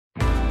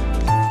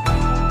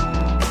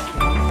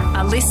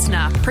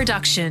listener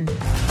production.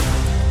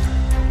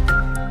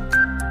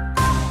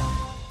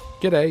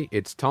 G'day,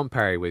 it's Tom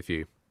Parry with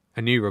you.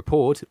 A new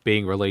report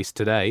being released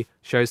today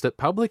shows that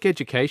public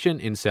education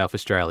in South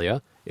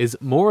Australia is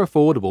more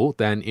affordable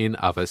than in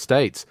other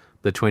states.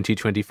 The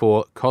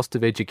 2024 Cost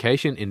of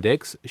Education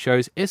Index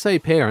shows SA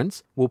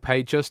parents will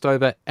pay just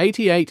over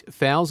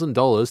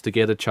 $88,000 to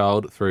get a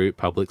child through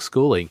public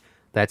schooling.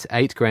 That's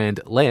 $8,000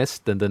 less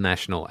than the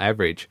national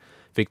average.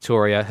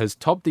 Victoria has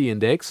topped the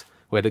index,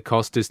 where the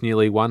cost is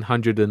nearly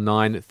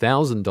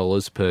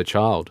 $109,000 per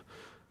child.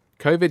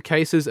 COVID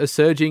cases are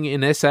surging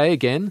in SA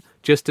again,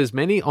 just as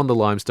many on the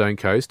Limestone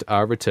Coast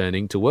are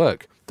returning to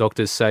work.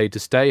 Doctors say to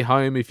stay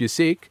home if you're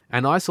sick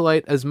and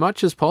isolate as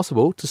much as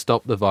possible to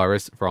stop the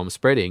virus from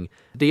spreading.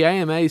 The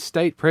AMA's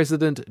state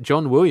president,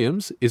 John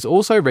Williams, is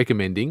also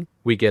recommending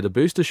we get a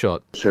booster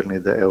shot. Certainly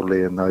the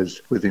elderly and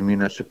those with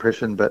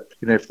immunosuppression, but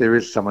if there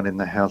is someone in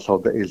the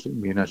household that is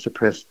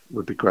immunosuppressed, it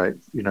would be great,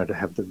 to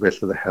have the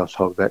rest of the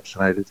household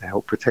vaccinated to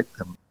help protect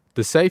them.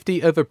 The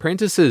safety of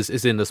apprentices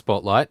is in the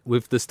spotlight,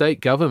 with the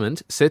state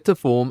government set to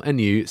form a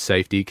new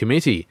safety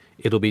committee.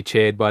 It'll be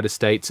chaired by the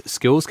state's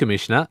skills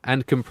commissioner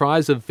and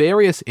comprise of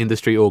various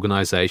industry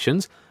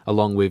organisations,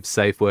 along with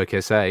Safe Work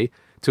SA,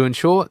 to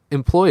ensure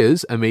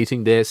employers are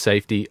meeting their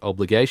safety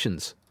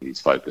obligations.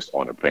 It's focused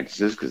on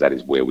apprentices because that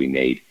is where we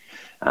need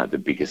the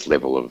biggest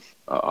level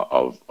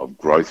of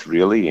growth,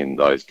 really, in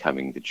those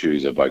coming to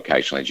choose a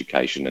vocational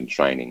education and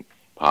training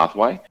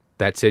pathway.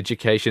 That's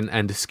Education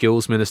and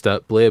Skills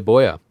Minister Blair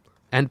Boyer.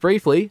 And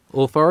briefly,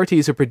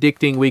 authorities are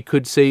predicting we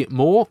could see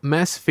more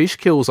mass fish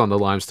kills on the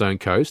Limestone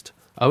Coast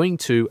owing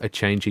to a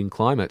changing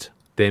climate.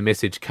 Their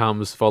message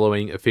comes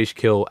following a fish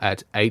kill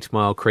at 8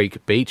 Mile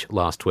Creek Beach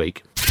last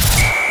week.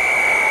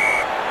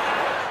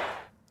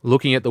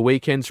 Looking at the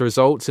weekend's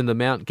results in the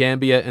Mount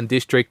Gambier and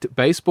District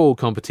Baseball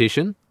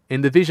competition,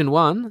 in Division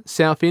 1,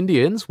 South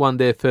Indians won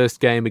their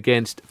first game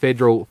against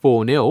Federal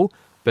 4-0,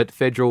 but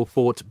Federal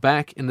fought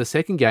back in the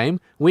second game,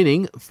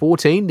 winning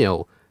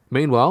 14-0.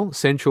 Meanwhile,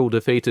 Central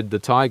defeated the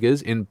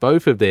Tigers in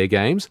both of their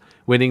games,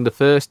 winning the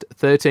first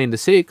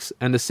 13-6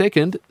 and the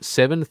second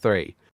 7-3.